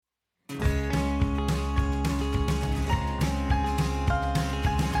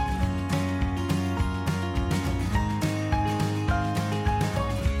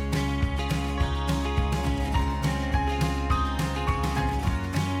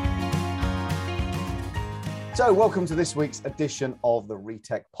So welcome to this week's edition of the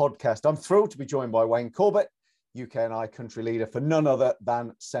Retech podcast. I'm thrilled to be joined by Wayne Corbitt, UK&I country leader for none other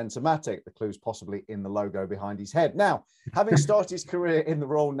than Sensormatic. The clue's possibly in the logo behind his head. Now, having started his career in the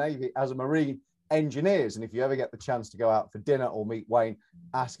Royal Navy as a Marine engineer, and if you ever get the chance to go out for dinner or meet Wayne,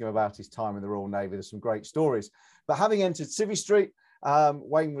 ask him about his time in the Royal Navy. There's some great stories. But having entered Civvy Street,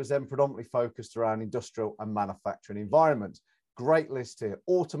 Wayne was then predominantly focused around industrial and manufacturing environments. Great list here: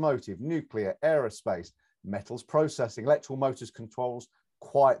 automotive, nuclear, aerospace, metals processing, electrical motors, controls,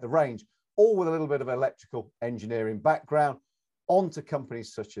 quite the range, all with a little bit of electrical engineering background, onto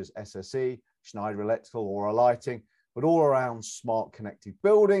companies such as SSE, Schneider Electrical, Aura Lighting, but all around smart connected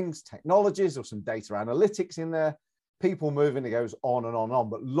buildings, technologies, or some data analytics in there, people moving, it goes on and on and on,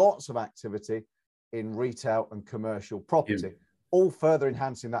 but lots of activity in retail and commercial property, all further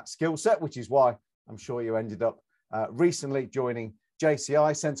enhancing that skill set, which is why I'm sure you ended up recently joining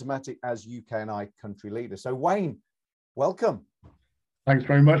JCI Sensormatic as UK&I country leader. So Wayne, welcome. Thanks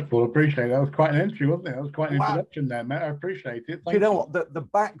very much, Paul. Appreciate it. That was quite an entry, wasn't it? That was quite an introduction there, mate. I appreciate it. Thank you. Know what? The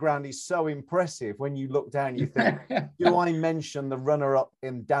background is so impressive. When you look down, you think, do I mention the runner-up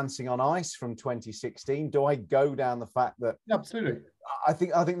in Dancing on Ice from 2016? Do I go down the fact that... Absolutely. I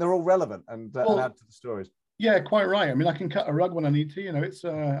think they're all relevant and add to the stories. Yeah, quite right. I mean, I can cut a rug when I need to. You know, it's.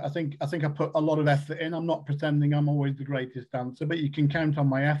 I think I put a lot of effort in. I'm not pretending I'm always the greatest dancer, but you can count on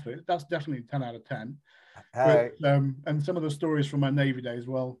my effort. That's definitely 10 out of 10. Hey. But, and some of the stories from my Navy days,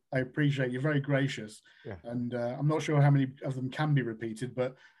 well, I appreciate you're very gracious, and I'm not sure how many of them can be repeated,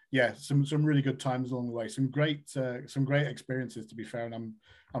 but yeah, some really good times along the way. Some great experiences, to be fair, and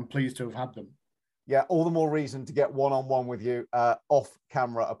I'm pleased to have had them. Yeah, all the more reason to get one-on-one with you off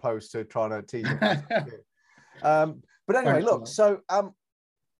camera, opposed to trying to tease you. But anyway, look, so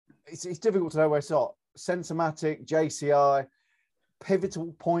it's difficult to know where to start. Sensormatic, JCI,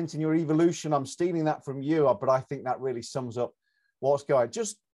 pivotal point in your evolution. I'm stealing that from you, but I think that really sums up what's going on.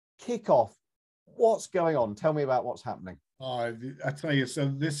 Just kick off. What's going on? Tell me about what's happening. I tell you, so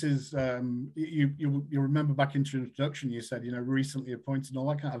this is, you remember back into your introduction, you said, recently appointed and all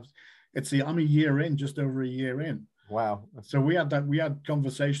that kind of, I'm a year in, just over a year in. Wow. So we had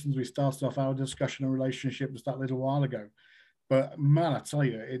conversations. We started off our discussion and relationship just that little while ago. But man, I tell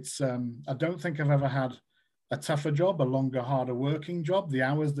you, it's I don't think I've ever had a tougher job, a longer, harder working job. The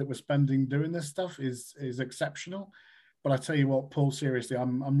hours that we're spending doing this stuff is exceptional. But I tell you what, Paul, seriously,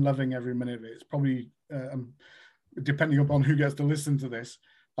 I'm loving every minute of it. It's probably depending upon who gets to listen to this,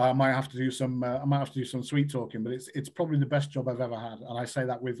 I might have to do some sweet talking, but it's probably the best job I've ever had, and I say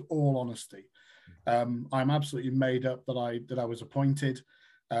that with all honesty. I'm absolutely made up that I was appointed.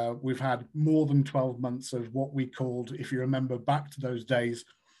 We've had more than 12 months of what we called, if you remember back to those days,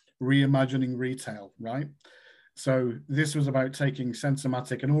 reimagining retail, right? So this was about taking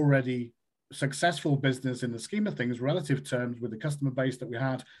Sensormatic, an already successful business in the scheme of things, relative terms, with the customer base that we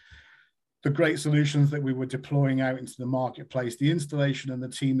had, the great solutions that we were deploying out into the marketplace, the installation and the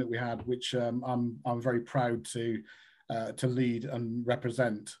team that we had, which I'm very proud to lead and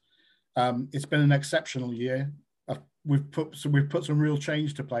represent. It's been an exceptional year. We've put some real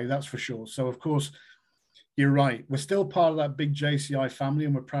change to play, that's for sure. So of course, you're right. We're still part of that big JCI family,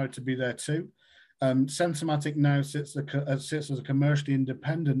 and we're proud to be there too. Sensormatic now sits as a commercially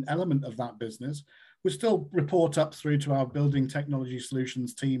independent element of that business. We still report up through to our building technology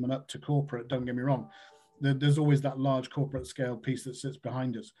solutions team and up to corporate. Don't get me wrong. There's always that large corporate scale piece that sits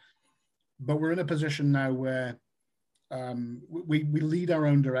behind us. But we're in a position now where we lead our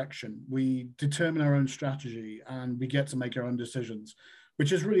own direction, we determine our own strategy, and we get to make our own decisions,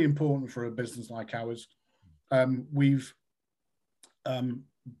 which is really important for a business like ours. We've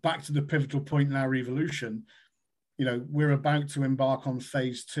back to the pivotal point in our evolution. We're about to embark on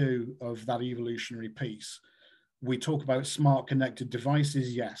phase 2 of that evolutionary piece. We talk about smart connected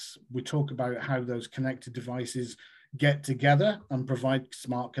devices. Yes, we talk about how those connected devices get together and provide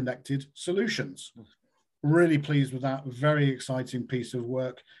smart connected solutions. Really pleased with that. Very exciting piece of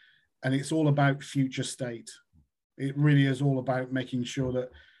work. And it's all about future state. It really is all about making sure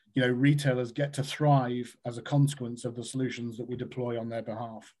that, retailers get to thrive as a consequence of the solutions that we deploy on their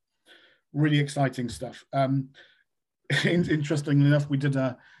behalf. Really exciting stuff. Interestingly enough, we did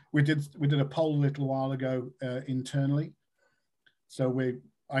a poll a little while ago internally. So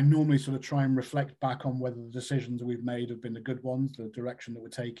I normally sort of try and reflect back on whether the decisions we've made have been the good ones, the direction that we're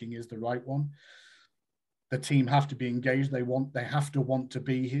taking is the right one. The team have to be engaged. They have to want to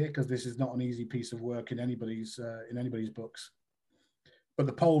be here, because this is not an easy piece of work in anybody's books. But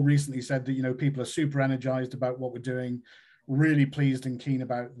the poll recently said that people are super energized about what we're doing, really pleased and keen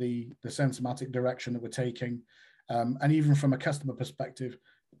about the Sensormatic direction that we're taking, and even from a customer perspective,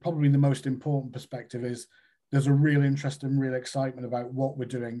 probably the most important perspective is there's a real interest and real excitement about what we're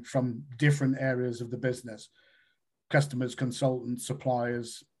doing from different areas of the business: customers, consultants,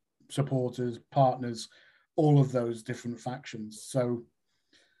 suppliers, supporters, partners, all of those different factions. So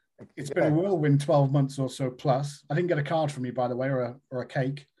it's been a whirlwind 12 months or so plus. I didn't get a card from you, by the way, or a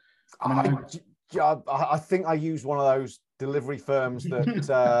cake. I think I used one of those delivery firms that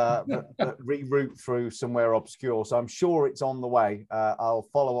that reroute through somewhere obscure. So I'm sure it's on the way. I'll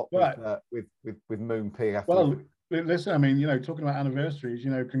follow up with Moon P after. Well, listen, I mean, you know, talking about anniversaries,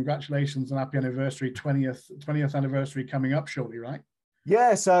 you know, congratulations and happy anniversary, 20th anniversary coming up shortly, right?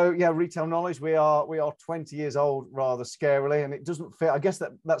 Yeah, so yeah, Retail Knowledge, we are 20 years old rather scarily, and it doesn't feel, I guess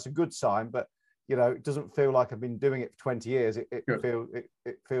that's a good sign, but you know, it doesn't feel like I've been doing it for 20 years. It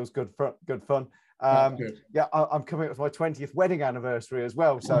feels good fun. Yeah, I'm coming up to my 20th wedding anniversary as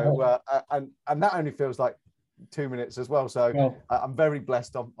well. So and that only feels like 2 minutes as well. So I'm very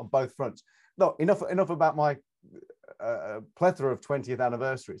blessed on both fronts. No, enough about my plethora of 20th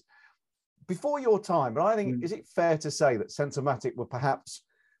anniversaries. Before your time, but I think, is it fair to say that Sensormatic were perhaps,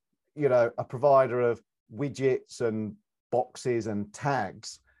 you know, a provider of widgets and boxes and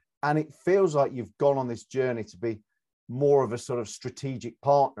tags, and it feels like you've gone on this journey to be more of a sort of strategic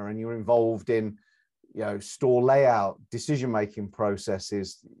partner, and you're involved in, you know, store layout, decision-making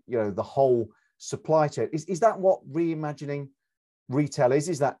processes, you know, the whole supply chain. Is that what reimagining retail is?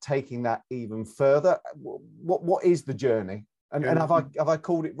 Is that taking that even further? What is the journey? And have I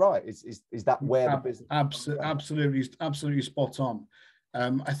called it right? Is that where the business? Absolutely spot on.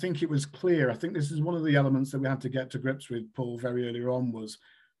 I think it was clear. I think this is one of the elements that we had to get to grips with, Paul, very early on,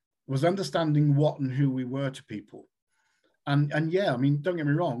 was understanding what and who we were to people. And yeah, I mean, don't get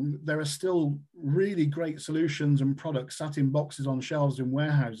me wrong, there are still really great solutions and products sat in boxes on shelves in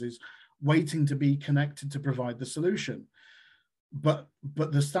warehouses waiting to be connected to provide the solution. But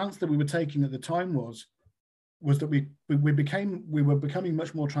the stance that we were taking at the time was that we were becoming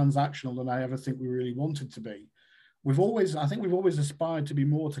much more transactional than I ever think we really wanted to be. I think we've always aspired to be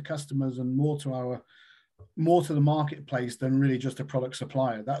more to customers and more to the marketplace than really just a product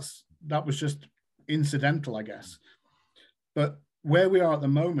supplier. That was just incidental, I guess. But where we are at the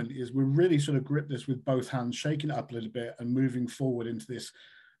moment is we're really sort of gripped this with both hands, shaking it up a little bit and moving forward into this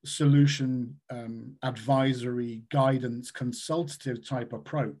solution advisory, guidance, consultative type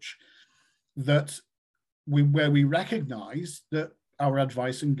approach where we recognize that our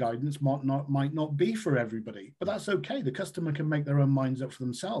advice and guidance might not be for everybody, but that's okay. The customer can make their own minds up for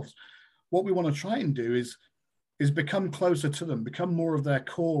themselves. What we want to try and do is become closer to them, become more of their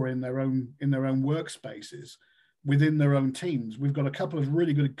core in their own workspaces, within their own teams. We've got a couple of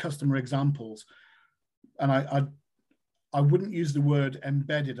really good customer examples, and I wouldn't use the word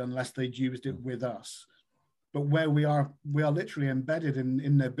embedded unless they'd used it with us. But where we are literally embedded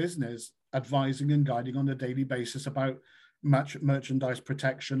in their business, advising and guiding on a daily basis about merchandise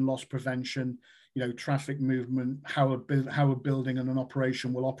protection, loss prevention, you know, traffic movement, how a building and an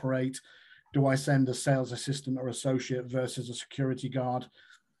operation will operate. Do I send a sales assistant or associate versus a security guard?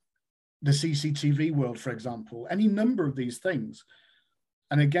 The CCTV world, for example, any number of these things.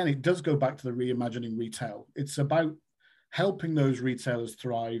 And again, it does go back to the reimagining retail. It's about helping those retailers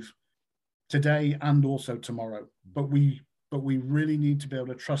thrive today and also tomorrow. But we really need to be able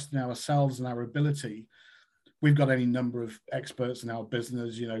to trust in ourselves and our ability. We've got any number of experts in our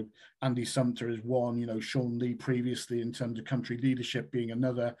business, you know, Andy Sumter is one, you know, Sean Lee previously in terms of country leadership being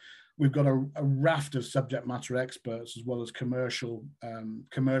another. We've got a raft of subject matter experts as well as commercial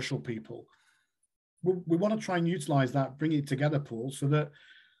people. We want to try and utilize that, bring it together, Paul, so that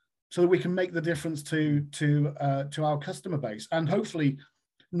we can make the difference to our customer base, and hopefully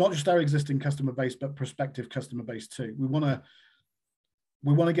not just our existing customer base, but prospective customer base too. We want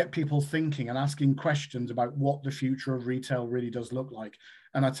to get people thinking and asking questions about what the future of retail really does look like.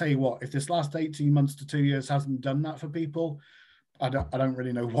 And I tell you what, if this last 18 months to 2 years hasn't done that for people, I don't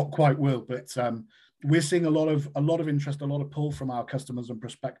really know what quite will. But we're seeing a lot of interest, a lot of pull from our customers and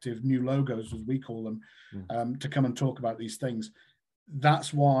prospective new logos, as we call them, to come and talk about these things.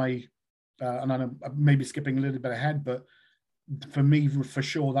 That's why, and I'm maybe skipping a little bit ahead, but for me, for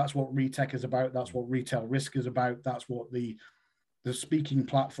sure, that's what Retech is about. That's what Retail Risk is about. That's what the speaking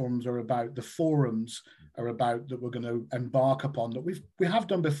platforms are about. The forums are about that we're going to embark upon that we have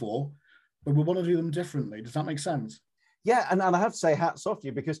done before, but we want to do them differently. Does that make sense? Yeah, and I have to say hats off to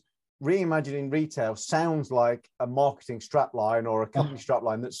you, because reimagining retail sounds like a marketing strapline or a company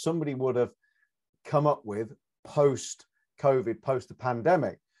strapline that somebody would have come up with post-COVID, post the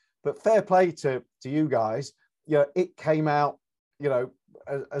pandemic. But fair play to you guys. You know, it came out, you know,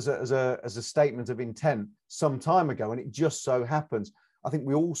 as a statement of intent some time ago, and it just so happens, I think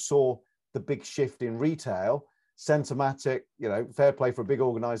we all saw the big shift in retail, Sensormatic, fair play for a big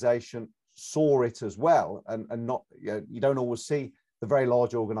organization, saw it as well, and not, you don't always see the very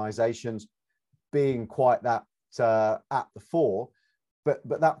large organizations being quite that at the fore, but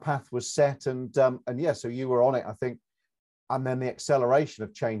that path was set, and yeah, so you were on it, I think. And then the acceleration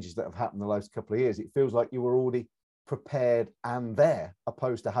of changes that have happened in the last couple of years, it feels like you were already prepared and there,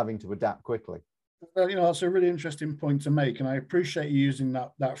 opposed to having to adapt quickly. Well, that's a really interesting point to make, and I appreciate you using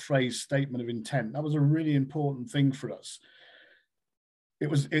that phrase, statement of intent. That was a really important thing for us.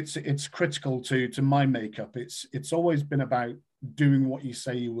 It's critical to my makeup. It's always been about doing what you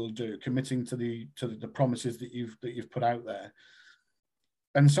say you will do, committing to the promises that you've put out there.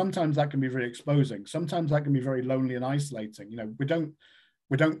 And sometimes that can be very exposing. Sometimes that can be very lonely and isolating. We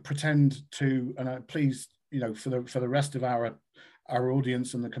don't pretend to, and please, for the rest of our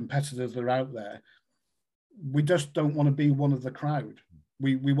audience and the competitors that are out there, we just don't want to be one of the crowd.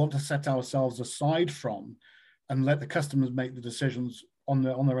 We want to set ourselves aside from and let the customers make the decisions on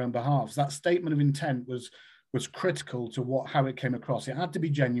their own behalf. That statement of intent was critical to how it came across. It had to be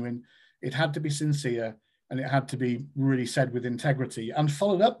genuine, it had to be sincere, and it had to be really said with integrity and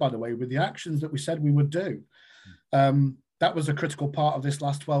followed up, by the way, with the actions that we said we would do. That was a critical part of this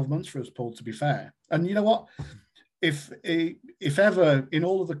last 12 months for us, Paul, to be fair. And you know what? If ever in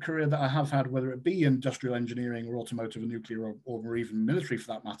all of the career that I have had, whether it be industrial engineering or automotive and nuclear or even military for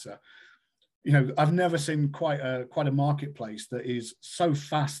that matter, I've never seen quite a marketplace that is so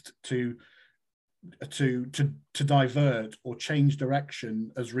fast to divert or change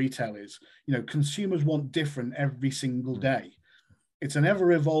direction as retail is. Consumers want different every single day. It's an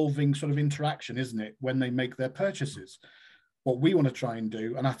ever-evolving sort of interaction, isn't it, when they make their purchases? What we want to try and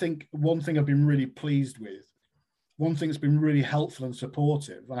do, and I think one thing I've been really pleased with, one thing that's been really helpful and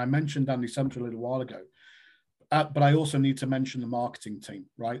supportive, and I mentioned Andy Sumter a little while ago, but I also need to mention the marketing team,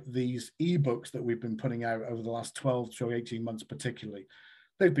 right? These ebooks that we've been putting out over the last 12 to 18 months particularly,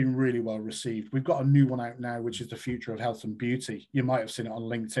 they've been really well received. We've got a new one out now, which is the future of health and beauty. You might have seen it on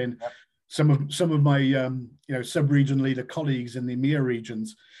LinkedIn. Yep. Some of my sub-region leader colleagues in the EMEA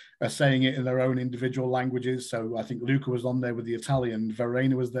regions are saying it in their own individual languages. So I think Luca was on there with the Italian,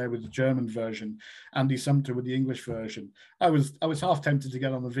 Verena was there with the German version, Andy Sumter with the English version. I was half tempted to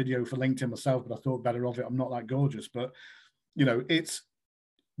get on the video for LinkedIn myself, but I thought better of it. I'm not that gorgeous, but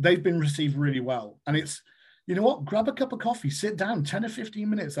they've been received really well. And it's, you know what, grab a cup of coffee, sit down, 10 or 15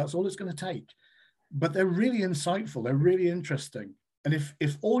 minutes. That's all it's going to take. But they're really insightful. They're really interesting. And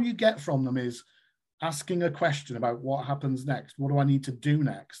if all you get from them is asking a question about what happens next, what do I need to do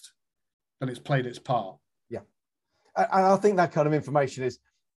next, then it's played its part. Yeah. And I think that kind of information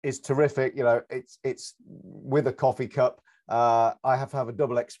is terrific. It's with a coffee cup. I have to have a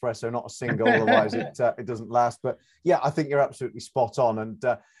double espresso, not a single, otherwise it doesn't last. But yeah, I think you're absolutely spot on.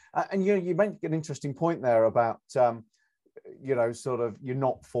 And you made an interesting point there about, sort of you're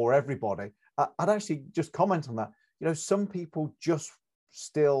not for everybody. I'd actually just comment on that. Some people just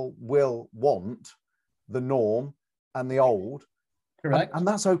still will want the norm and the old. Correct. And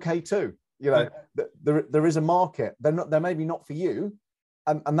that's okay too. There is a market. They're maybe not for you.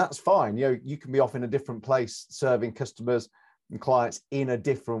 And that's fine. You can be off in a different place, serving customers and clients in a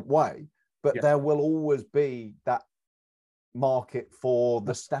different way, but there will always be that market for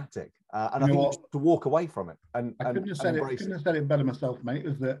the static. And I think to walk away from it and couldn't have said it better myself, mate,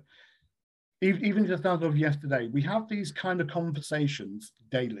 is that even just as of yesterday, we have these kind of conversations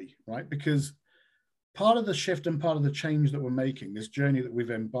daily, right? Because part of the shift and part of the change that we're making, this journey that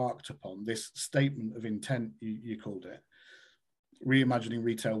we've embarked upon, this statement of intent, you called it, reimagining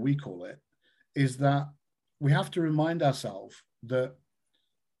retail, we call it, is that we have to remind ourselves that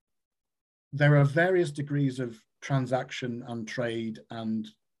there are various degrees of transaction and trade and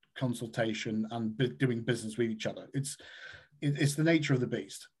consultation and doing business with each other. It's the nature of the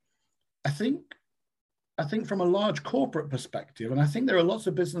beast. I think from a large corporate perspective, and I think there are lots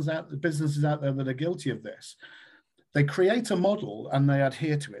of businesses out there that are guilty of this, they create a model and they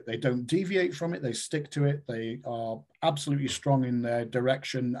adhere to it. They don't deviate from it. They stick to it. They are absolutely strong in their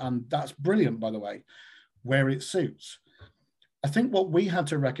direction. And that's brilliant, by the way, where it suits. I think what we had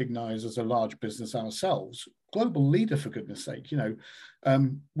to recognize as a large business ourselves, global leader, for goodness sake,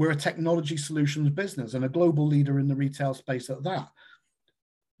 we're a technology solutions business and a global leader in the retail space at that.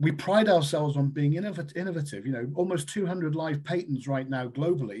 We pride ourselves on being innovative, almost 200 live patents right now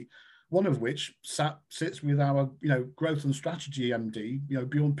globally, one of which sits with our, growth and strategy MD,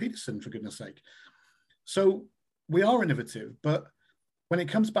 Bjorn Peterson, for goodness sake. So we are innovative, but when it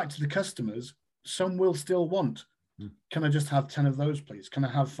comes back to the customers, some will still want, can I just have 10 of those, please? Can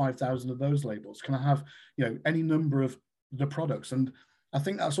I have 5,000 of those labels? Can I have, any number of the products? And I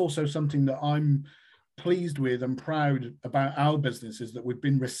think that's also something that I'm pleased with and proud about our business is that we've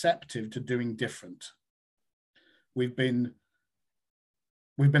been receptive to doing different. We've been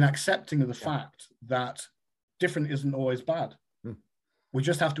accepting of the fact that different isn't always bad. We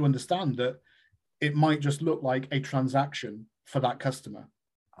just have to understand that it might just look like a transaction for that customer,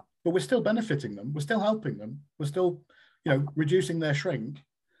 but we're still benefiting them. We're still helping them. We're still, reducing their shrink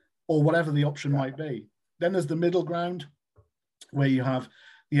or whatever the option might be. Then there's the middle ground where you have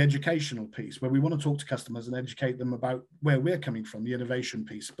the educational piece, where we want to talk to customers and educate them about where we're coming from, the innovation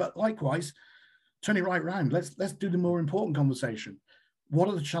piece. But likewise, turn it right round. Let's do the more important conversation. What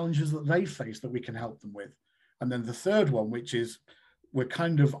are the challenges that they face that we can help them with? And then the third one, which is we're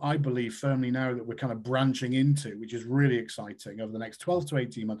kind of, I believe firmly now that we're kind of branching into, which is really exciting over the next 12 to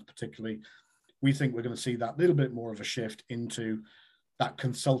 18 months particularly, we think we're going to see that little bit more of a shift into that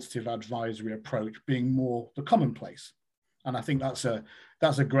consultative advisory approach being more the commonplace. And I think that's a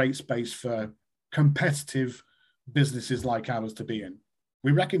great space for competitive businesses like ours to be in.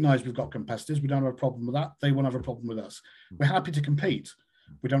 We recognize we've got competitors. We don't have a problem with that. They won't have a problem with us. We're happy to compete.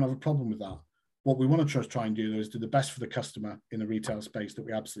 We don't have a problem with that. What we want to try and do, though, is do the best for the customer in the retail space that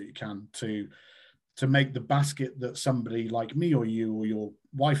we absolutely can to make the basket that somebody like me or you or your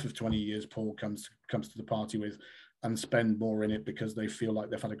wife of 20 years, Paul, comes to the party with and spend more in it because they feel like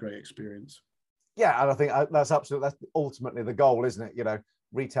they've had a great experience. Yeah, and I think that's ultimately the goal, isn't it?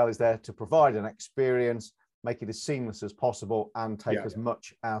 Retail is there to provide an experience, make it as seamless as possible and take as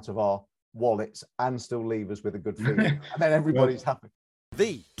much out of our wallets and still leave us with a good feeling. And then everybody's happy.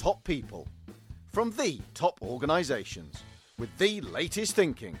 The top people from the top organisations with the latest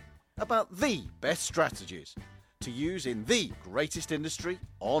thinking about the best strategies to use in the greatest industry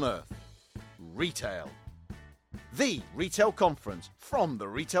on earth, retail. The Retail Conference from the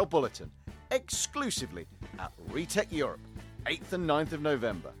Retail Bulletin, exclusively at Retech Europe, 8th and 9th of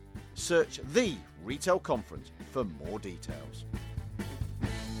November. Search The Retail Conference for more details.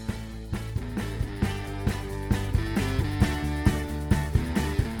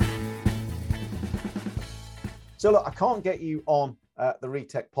 So look, I can't get you on the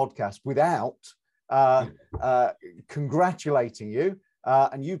Retech podcast without congratulating you.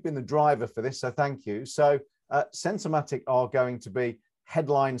 And you've been the driver for this, so thank you. So Sensormatic are going to be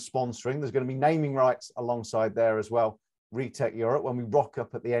headline sponsoring. There's going to be naming rights alongside there as well. Retech Europe, when we rock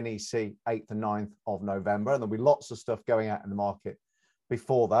up at the NEC 8th and 9th of November. And there'll be lots of stuff going out in the market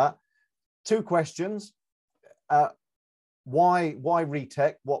before that. Two questions. Why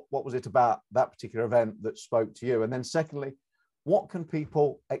Retech? What was it about that particular event that spoke to you? And then secondly, what can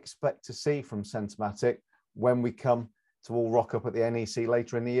people expect to see from Sensormatic when we come to all rock up at the NEC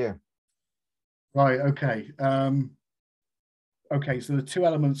later in the year? Right, okay. Okay, so the two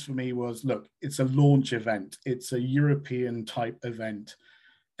elements for me was, look, it's a launch event. It's a European type event.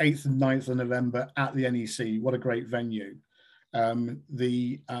 8th and 9th of November at the NEC. What a great venue. And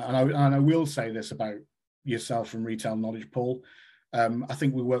I will say this about yourself and Retail Knowledge, Paul. I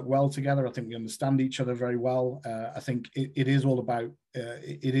think we work well together. I think we understand each other very well. I think it is all about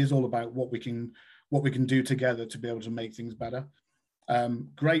what we can do together to be able to make things better.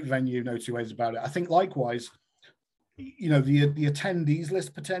 Great venue, no two ways about it. I think likewise, the attendees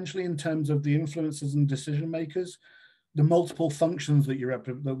list potentially in terms of the influencers and decision makers, the multiple functions that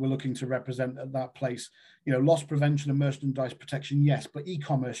that we're looking to represent at that place. Loss prevention and merchandise protection, yes, but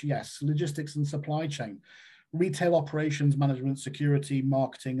e-commerce, yes, logistics and supply chain, retail operations management, security,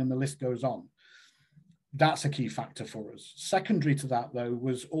 marketing, and the list goes on. That's a key factor for us. Secondary to that, though,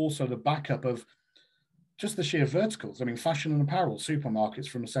 was also the backup of just the sheer verticals. I mean, fashion and apparel, supermarkets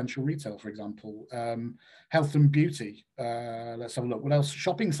from essential retail, for example, health and beauty. Let's have a look. What else?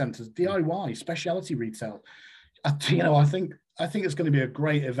 Shopping centres, DIY, specialty retail. I think it's going to be a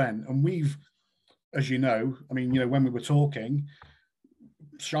great event. And we've, as you know, when we were talking,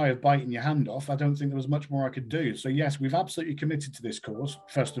 shy of biting your hand off, I don't think there was much more I could do. So yes, we've absolutely committed to this cause,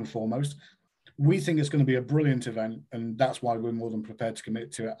 first and foremost. We think it's going to be a brilliant event, and that's why we're more than prepared to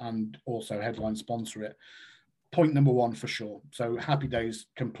commit to it and also headline sponsor it. Point number one for sure. So happy days,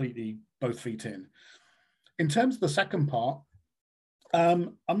 completely both feet in. In terms of the second part,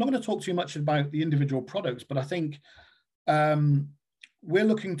 I'm not going to talk too much about the individual products, but I think we're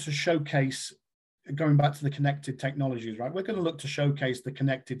looking to showcase, going back to the connected technologies, right? We're going to look to showcase the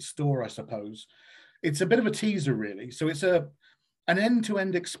connected store, I suppose. It's a bit of a teaser, really. So it's an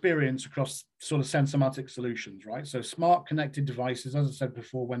end-to-end experience across sort of Sensormatic solutions, right? So smart connected devices, as I said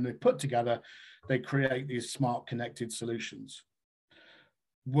before, when they're put together, they create these smart connected solutions.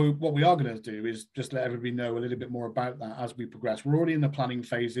 What we are going to do is just let everybody know a little bit more about that as we progress. We're already in the planning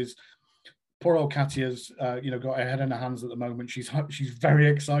phases. Poor old Katya's, got her head in her hands at the moment. She's very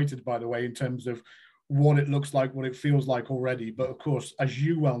excited, by the way, in terms of what it looks like, what it feels like already. But of course, as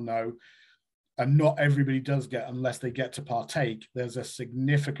you well know, and not everybody does get unless they get to partake, there's a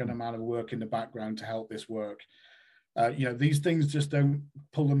significant amount of work in the background to help this work. These things just don't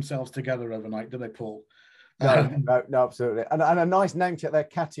pull themselves together overnight, do they, Paul? No, absolutely. And a nice name check there,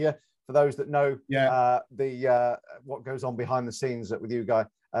 Katia, for those that know what goes on behind the scenes with you guys.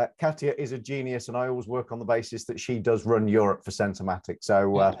 Katia is a genius, and I always work on the basis that she does run Europe for Sensormatic.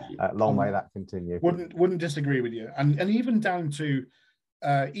 So long may that continue. Wouldn't disagree with you. And even down to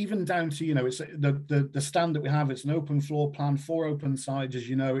it's the stand that we have. It's an open floor plan, 4 open sides, as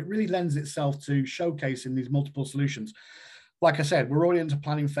you know. It really lends itself to showcasing these multiple solutions. Like I said, we're already into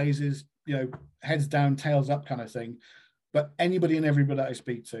planning phases, heads down, tails up kind of thing. But anybody and everybody that I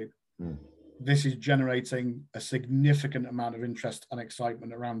speak to, this is generating a significant amount of interest and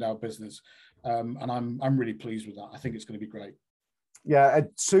excitement around our business, and I'm really pleased with that. I think it's going to be great. Yeah,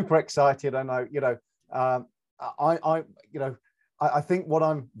 super excited. I know. I think what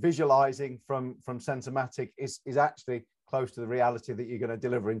I'm visualizing from Sensormatic is actually close to the reality that you're going to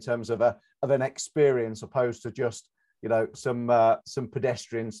deliver in terms of an experience, opposed to just some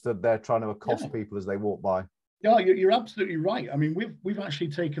pedestrians stood there trying to accost people as they walk by. Yeah, you're absolutely right. I mean, we've actually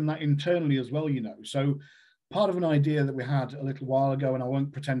taken that internally as well, So part of an idea that we had a little while ago, and I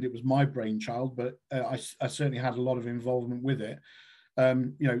won't pretend it was my brainchild, but I certainly had a lot of involvement with it.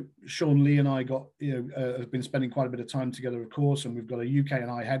 Sean Lee and I have been spending quite a bit of time together, of course, and we've got a UK and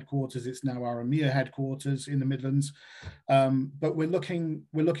I headquarters. It's now our EMEA headquarters in the Midlands, but we're looking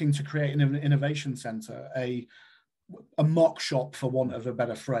to create an innovation centre, a mock shop, for want of a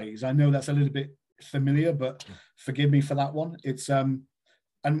better phrase. I know that's a little bit familiar, but forgive me for that one. It's and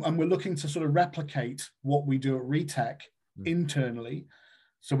we're looking to sort of replicate what we do at Retech internally.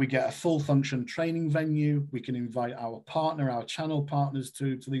 So we get a full function training venue. We can invite our channel partners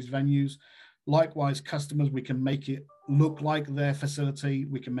to these venues. Likewise, customers, we can make it look like their facility.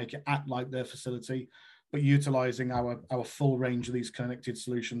 We can make it act like their facility, but utilizing our full range of these connected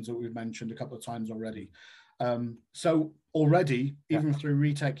solutions that we've mentioned a couple of times already. So already, even through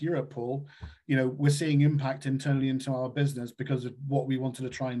Retech Europe, Paul, we're seeing impact internally into our business because of what we wanted to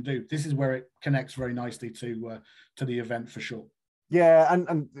try and do. This is where it connects very nicely to the event for sure. Yeah,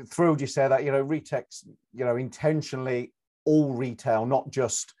 and thrilled you say that. Retech's intentionally all retail, not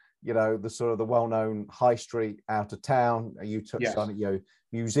just the sort of the well-known high street out of town. You touched on it,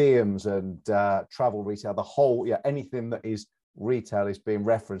 museums and travel retail. The whole anything that is retail is being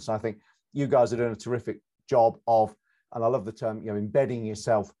referenced. And I think you guys are doing a terrific job of, and I love the term, embedding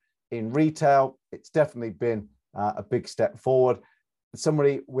yourself in retail. It's definitely been a big step forward.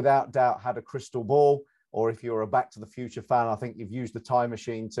 Somebody without doubt had a crystal ball, or if you're a Back to the Future fan, I think you've used the time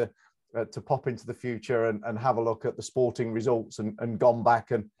machine to pop into the future and have a look at the sporting results and gone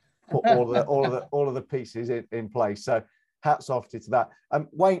back and put all of the pieces in place. So hats off to that.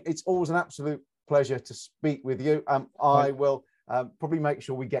 Wayne, it's always an absolute pleasure to speak with you. I will probably make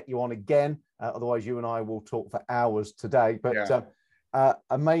sure we get you on again. Otherwise, you and I will talk for hours today. But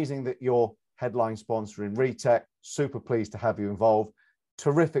amazing that you're headline sponsor in Retech. Super pleased to have you involved.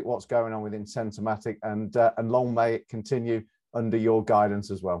 Terrific what's going on within Sensormatic, and long may it continue under your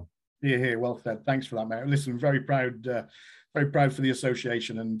guidance as well. Yeah, well said. Thanks for that, mate. Listen, very proud for the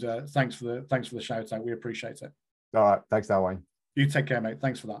association, and thanks for the shout out. We appreciate it. All right, thanks, Wayne. You take care, mate.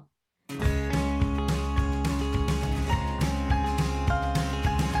 Thanks for that.